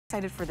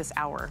excited for this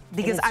hour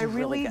because I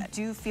really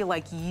do feel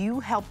like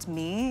you helped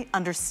me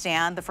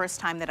understand the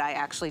first time that I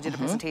actually did a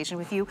presentation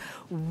with you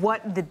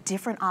what the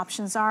different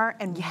options are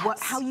and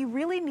how you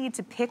really need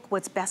to pick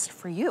what's best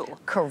for you.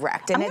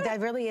 Correct, and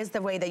that really is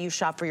the way that you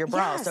shop for your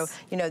bra. So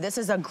you know, this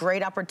is a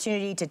great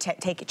opportunity to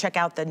check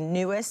out the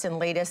newest and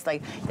latest,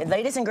 like the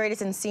latest and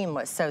greatest in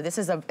seamless. So this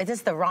is the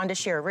Rhonda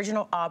Shear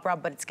original Ahh bra,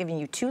 but it's giving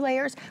you 2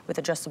 layers with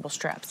adjustable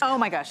straps. Oh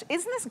my gosh,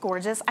 isn't this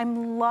gorgeous?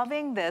 I'm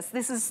loving this.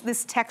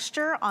 This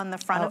texture on the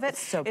front of it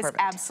is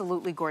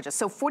absolutely gorgeous.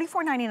 So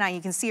 $44.99,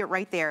 you can see it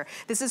right there.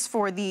 This is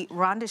for the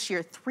Rhonda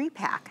Shear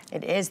 3pack.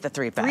 It is the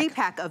 3pack.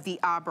 3pack of the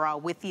Ahh bra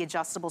with the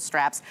adjustable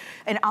straps.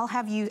 And I'll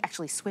have you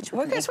actually switch with me.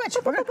 We're gonna switch.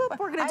 We're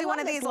gonna do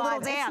one of these little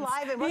dance. It's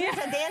live and we're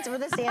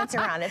just dance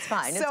around. It's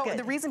fine. So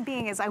the reason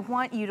being is I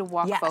want you to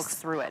walk folks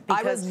through it.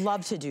 I would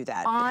love to do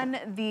that. On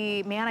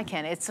the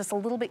mannequin, it's just a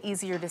little bit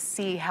easier to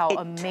see how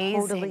amazing.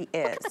 It totally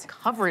is. Look at the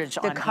coverage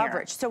on here. The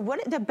coverage. So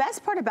the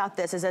best part about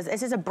this is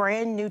this is a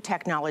brand new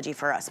technology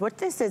for us. What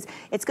this is,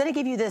 it's going to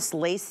give you this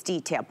lace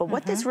detail, but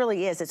what this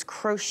really is, it's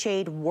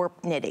crocheted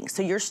warp knitting.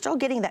 So you're still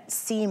getting that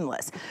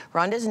seamless.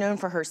 Rhonda's known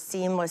for her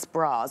seamless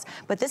bras,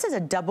 but this is a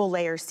double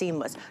layer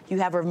seamless. You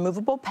have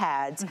removable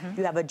pads,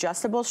 you have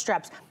adjustable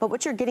straps, but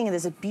what you're getting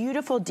is a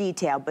beautiful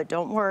detail, but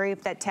don't worry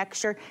if that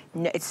texture,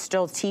 it's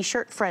still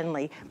t-shirt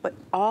friendly, but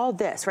all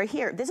this right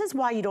here, this is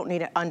why you don't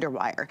need an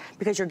underwire,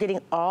 because you're getting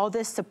all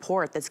this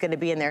support that's going to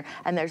be in there.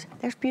 And there's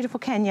beautiful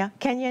Kenya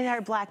in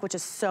our black, which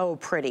is so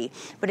pretty,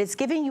 but it's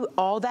giving you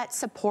all that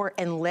support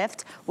and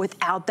lift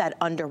without that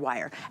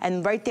underwire.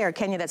 And right there,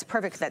 Kenya, that's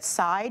perfect. That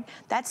side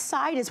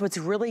is what's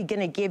really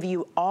gonna give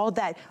you all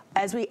that,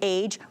 as we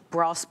age,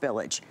 bra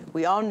spillage.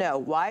 We all know,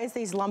 why is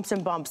these lumps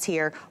and bumps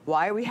here?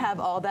 Why we have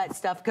all that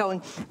stuff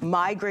going,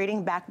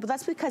 migrating back? Well,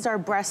 that's because our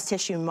breast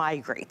tissue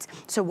migrates.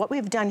 So what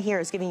we've done here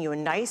is giving you a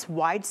nice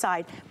wide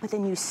side, but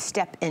then you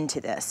step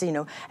into this, you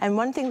know. And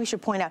one thing we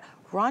should point out,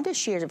 Rhonda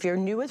Shear, if you're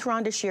new with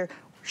Rhonda Shear,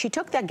 she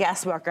took that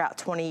guesswork out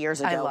 20 years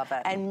ago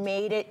and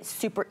made it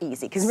super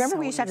easy. Because remember,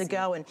 we used to have to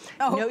go and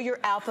know your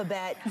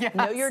alphabet,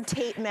 know your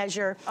tape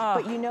measure,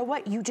 but you know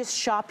what? You just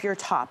shop your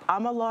top.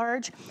 I'm a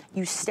large,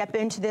 you step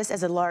into this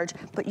as a large,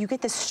 but you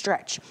get this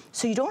stretch.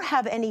 So you don't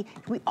have any,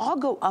 we all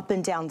go up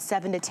and down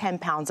 7 to 10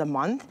 pounds a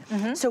month.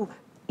 So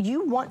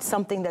you want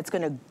something that's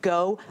gonna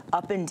go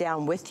up and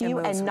down with you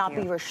and not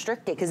be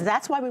restricted, because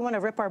that's why we wanna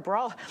rip our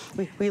bra.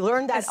 We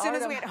learned that as soon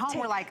as we get home,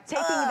 we're like,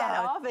 taking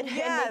that off and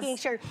making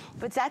sure.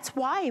 But that's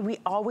why we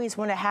always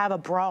wanna have a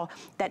bra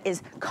that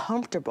is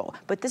comfortable.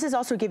 But this is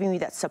also giving you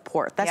that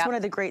support. That's one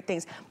of the great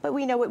things. But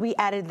we know what we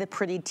added, the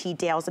pretty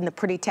details and the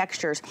pretty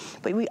textures,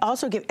 but we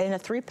also give in a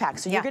 3-pack.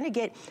 So you're gonna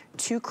get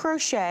 2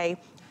 crochet,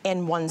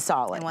 and 1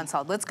 solid. And 1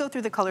 solid. Let's go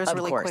through the colors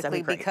really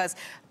quickly, because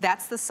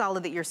that's the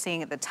solid that you're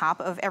seeing at the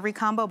top of every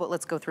combo, but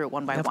let's go through it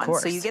one by one.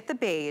 So you get the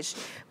beige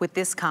with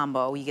this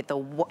combo, you get the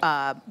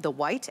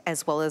white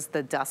as well as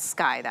the dust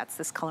sky. That's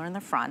this color in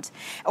the front.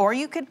 Or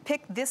you could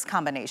pick this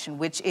combination,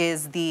 which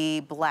is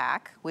the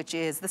black, which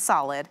is the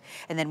solid,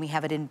 and then we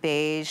have it in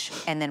beige,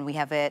 and then we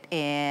have it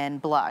in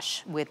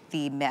blush with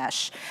the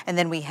mesh. And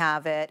then we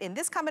have it in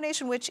this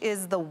combination, which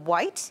is the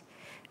white,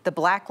 the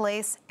black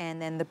lace,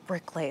 and then the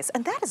brick lace.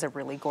 And that is a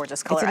really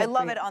gorgeous color. I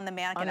love it on the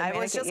mannequin. I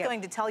was just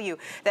going to tell you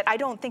that I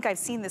don't think I've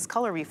seen this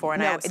color before,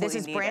 and I absolutely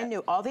this is brand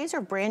new. All these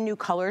are brand new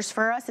colors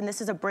for us, and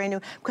this is a brand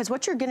new, because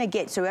what you're gonna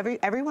get, so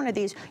every one of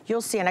these,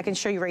 you'll see, and I can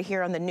show you right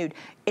here on the nude,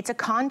 it's a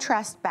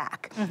contrast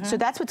back. So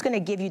that's what's gonna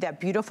give you that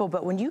beautiful,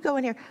 but when you go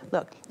in here,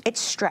 look, it's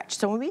stretched.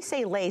 So when we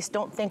say lace,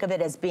 don't think of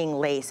it as being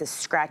lace, as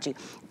scratchy.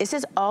 This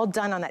is all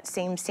done on that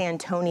same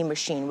Santoni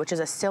machine, which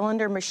is a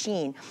cylinder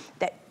machine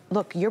that,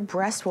 look, your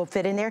breast will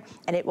fit in there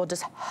and it will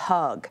just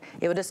hug.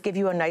 It will just give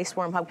you a nice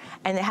warm hug.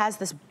 And it has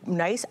this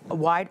nice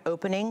wide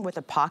opening with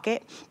a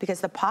pocket, because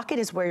the pocket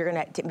is where you're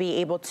gonna be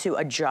able to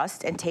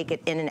adjust and take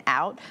it in and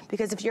out.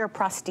 Because if you're a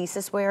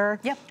prosthesis wearer,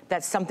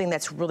 that's something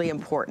that's really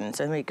important.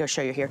 So let me go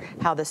show you here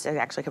how this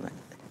actually comes,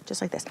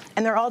 just like this.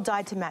 And they're all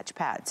dyed to match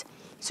pads.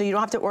 So you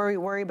don't have to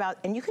worry about,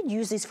 and you could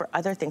use these for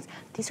other things.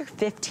 These are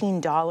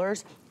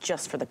 $15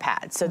 just for the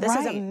pads. So this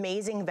is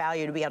amazing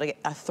value to be able to get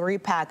a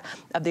 3-pack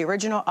of the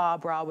original Ahh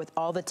bra with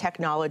all the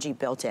technology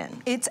built in.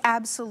 It's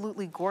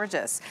absolutely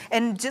gorgeous.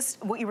 And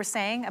just what you were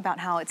saying about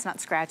how it's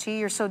not scratchy,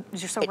 you're so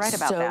right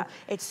about that.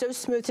 It's so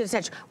smooth to the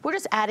touch. We're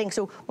just adding,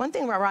 so one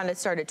thing Rhonda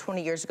started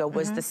 20 years ago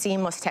was the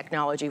seamless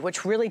technology,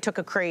 which really took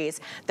a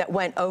craze that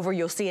went over.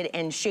 You'll see it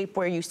in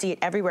shapewear, you see it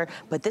everywhere,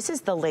 but this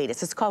is the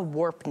latest. It's called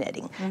warp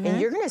knitting. And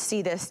you're gonna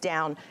see this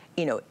down,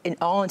 you know,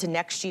 all into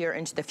next year,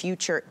 into the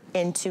future,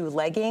 into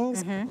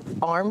leggings,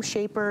 arm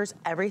shapers,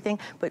 everything.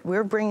 But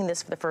we're bringing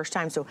this for the first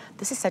time, so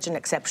this is such an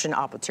exceptional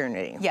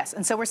opportunity. Yes,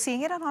 and so we're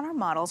seeing it on our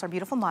models, our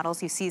beautiful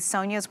models. You see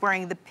Sonia's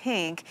wearing the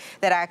pink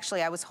that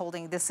actually I was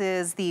holding. This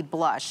is the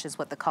blush, is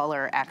what the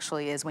color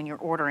actually is when you're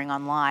ordering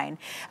online.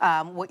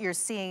 What you're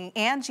seeing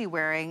Angie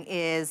wearing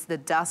is the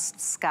dust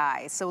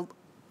sky. So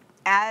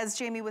as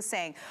Jamie was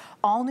saying,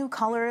 all new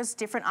colors,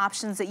 different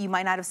options that you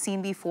might not have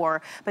seen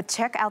before, but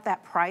check out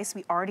that price.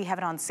 We already have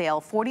it on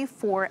sale.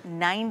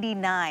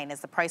 $44.99 is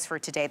the price for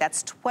today.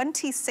 That's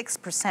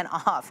 26%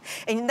 off.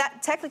 And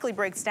that technically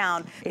breaks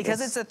down,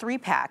 because it's a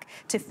 3-pack,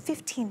 to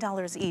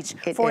 $15 each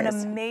for an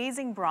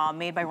amazing bra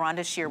made by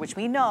Rhonda Shear, which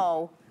we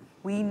know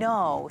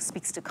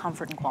speaks to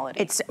comfort and quality.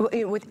 It's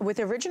with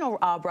original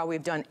bra,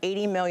 we've done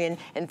 80 million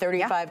in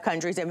 35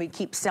 countries, and we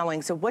keep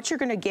selling. So what you're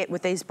going to get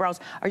with these bras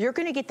are you're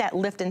going to get that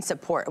lift and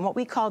support. And what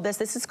we call this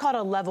is called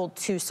a level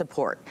 2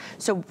 support.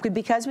 So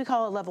because we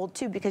call it level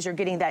 2, because you're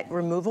getting that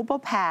removable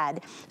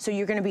pad, so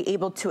you're going to be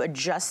able to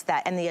adjust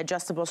that, and the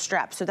adjustable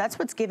strap. So that's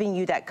what's giving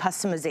you that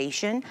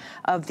customization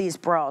of these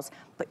bras.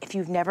 But if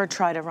you've never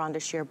tried a Rhonda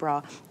Shear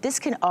bra, this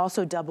can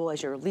also double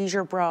as your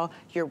leisure bra,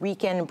 your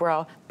weekend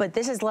bra, but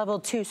this is level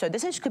 2, so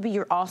this could be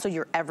also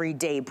your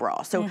everyday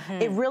bra. So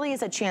it really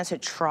is a chance to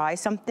try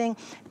something.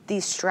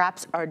 These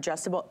straps are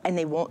adjustable and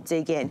they won't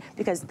dig in,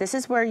 because this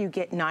is where you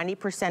get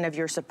 90% of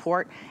your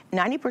support.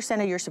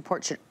 90% of your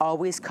support should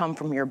always come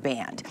from your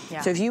band.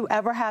 So if you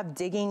ever have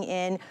digging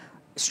in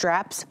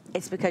straps,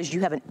 it's because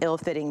you have an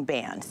ill-fitting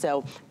band.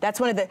 So that's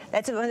one of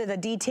the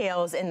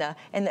details in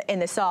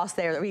the sauce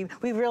there that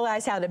we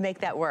realized how to make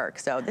that work.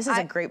 So this is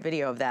a great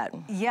video of that.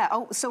 Yeah.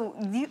 Oh, so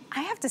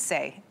I have to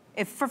say,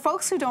 for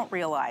folks who don't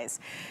realize,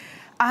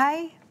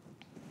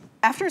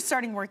 after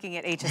starting working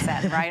at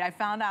HSN, right, I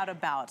found out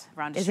about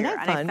Rhonda Shear,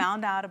 and I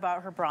found out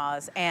about her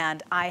bras,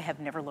 and I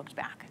have never looked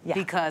back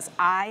because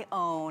I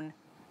own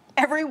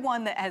every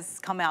one that has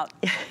come out.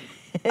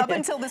 Up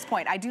until this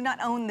point, I do not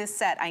own this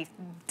set. I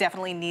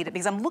definitely need it,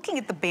 because I'm looking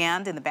at the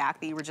band in the back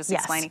that you were just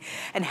explaining,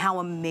 and how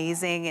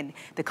amazing, and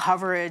the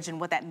coverage and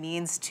what that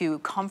means to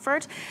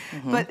comfort.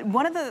 But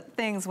one of the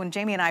things when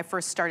Jamie and I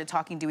first started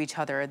talking to each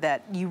other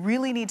that you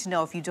really need to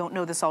know, if you don't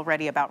know this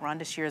already, about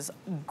Rhonda Shear's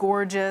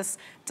gorgeous,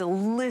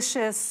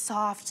 delicious,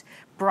 soft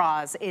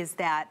bras, is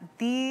that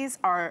these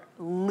are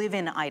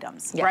live-in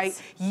items, right?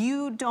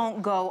 You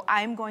don't go,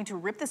 I'm going to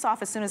rip this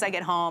off as soon as I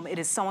get home. It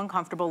is so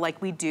uncomfortable,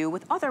 like we do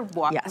with other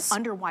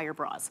underwire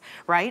bras,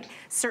 right?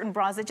 Certain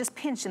bras that just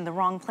pinch in the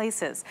wrong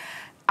places.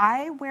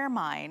 I wear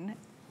mine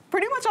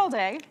pretty much all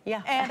day.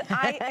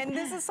 And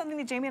this is something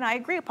that Jamie and I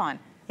agree upon.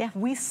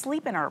 We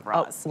sleep in our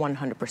bras.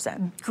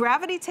 100%.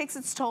 Gravity takes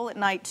its toll at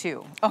night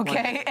too,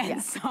 okay?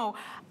 And so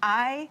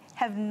I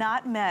have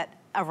not met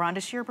a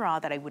Rhonda Shear bra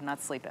that I would not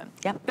sleep in.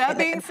 That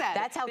being said,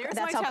 that's how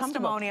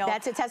testimonial.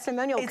 That's a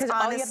testimonial, because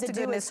all you have to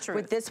do is,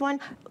 with this one,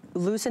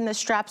 loosen the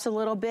straps a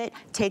little bit,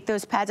 take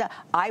those pads out.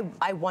 I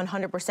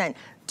 100%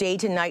 day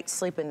to night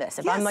sleep in this.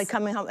 If I'm like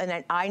coming home and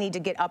then I need to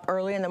get up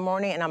early in the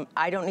morning, and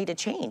I don't need to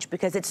change,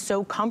 because it's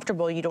so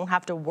comfortable. You don't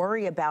have to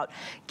worry about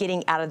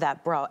getting out of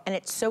that bra, and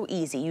it's so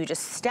easy. You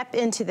just step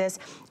into this,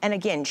 and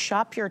again,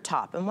 shop your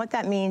top. And what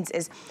that means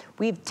is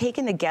we've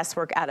taken the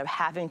guesswork out of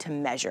having to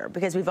measure,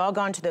 because we've all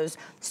gone to those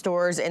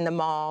stores in the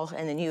mall,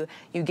 and then you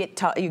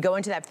go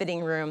into that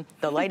fitting room,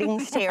 the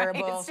lighting's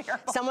terrible.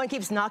 Someone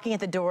keeps knocking at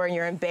the door and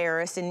you're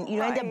embarrassed, and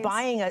you end up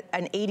buying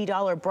an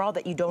 $80 bra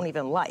that you don't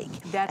even like,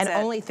 and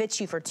only fits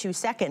you for 2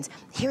 seconds.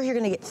 Here you're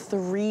gonna get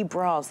 3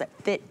 bras that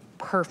fit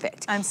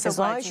perfect. I'm so glad. As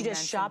long as you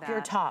just shop your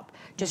top,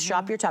 just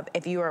shop your top.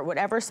 If you are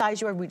whatever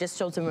size you are, we just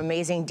showed some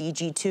amazing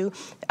DG2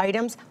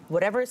 items.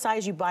 Whatever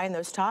size you buy in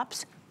those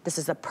tops, this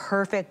is a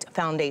perfect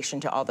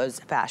foundation to all those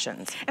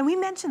fashions. And we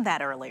mentioned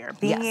that earlier,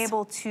 being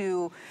able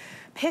to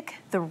pick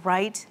the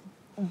right,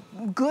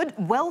 good,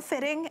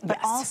 well-fitting, but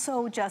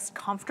also just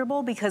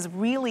comfortable, because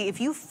really, if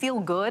you feel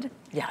good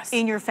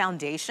in your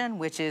foundation,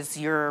 which is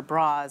your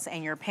bras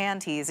and your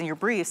panties and your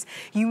briefs,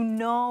 you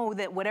know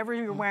that whatever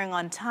you're wearing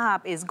on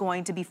top is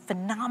going to be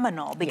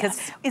phenomenal, because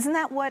isn't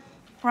that what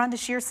Rhonda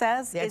Shear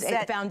says? Is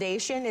that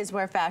foundation is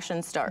where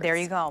fashion starts. There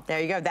you go. There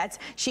you go.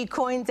 She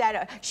coined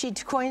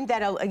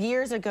that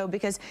years ago,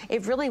 because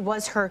it really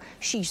was her.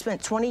 She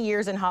spent 20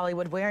 years in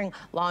Hollywood wearing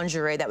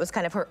lingerie. That was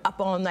kind of her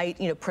up all night,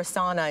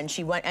 persona, and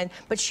she went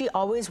but she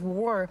always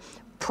wore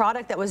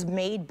product that was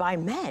made by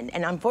men,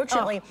 and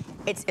unfortunately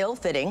it's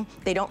ill-fitting.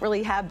 They don't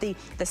really have the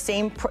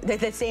same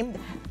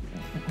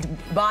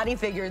body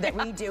figure that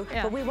we do,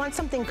 but we want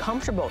something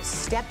comfortable.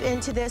 Step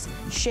into this,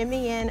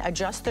 shimmy in,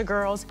 adjust the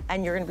girls,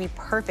 and you're gonna be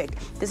perfect.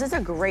 This is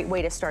a great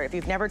way to start. If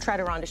you've never tried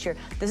a Rhonda Shear,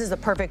 this is the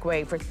perfect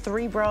way. For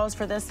 3 bras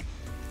for this,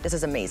 this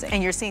is amazing.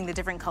 And you're seeing the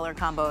different color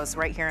combos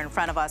right here in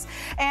front of us.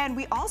 And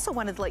we also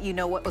wanted to let you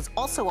know what was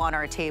also on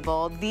our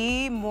table,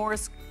 the more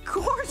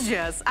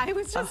gorgeous, I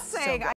was just saying,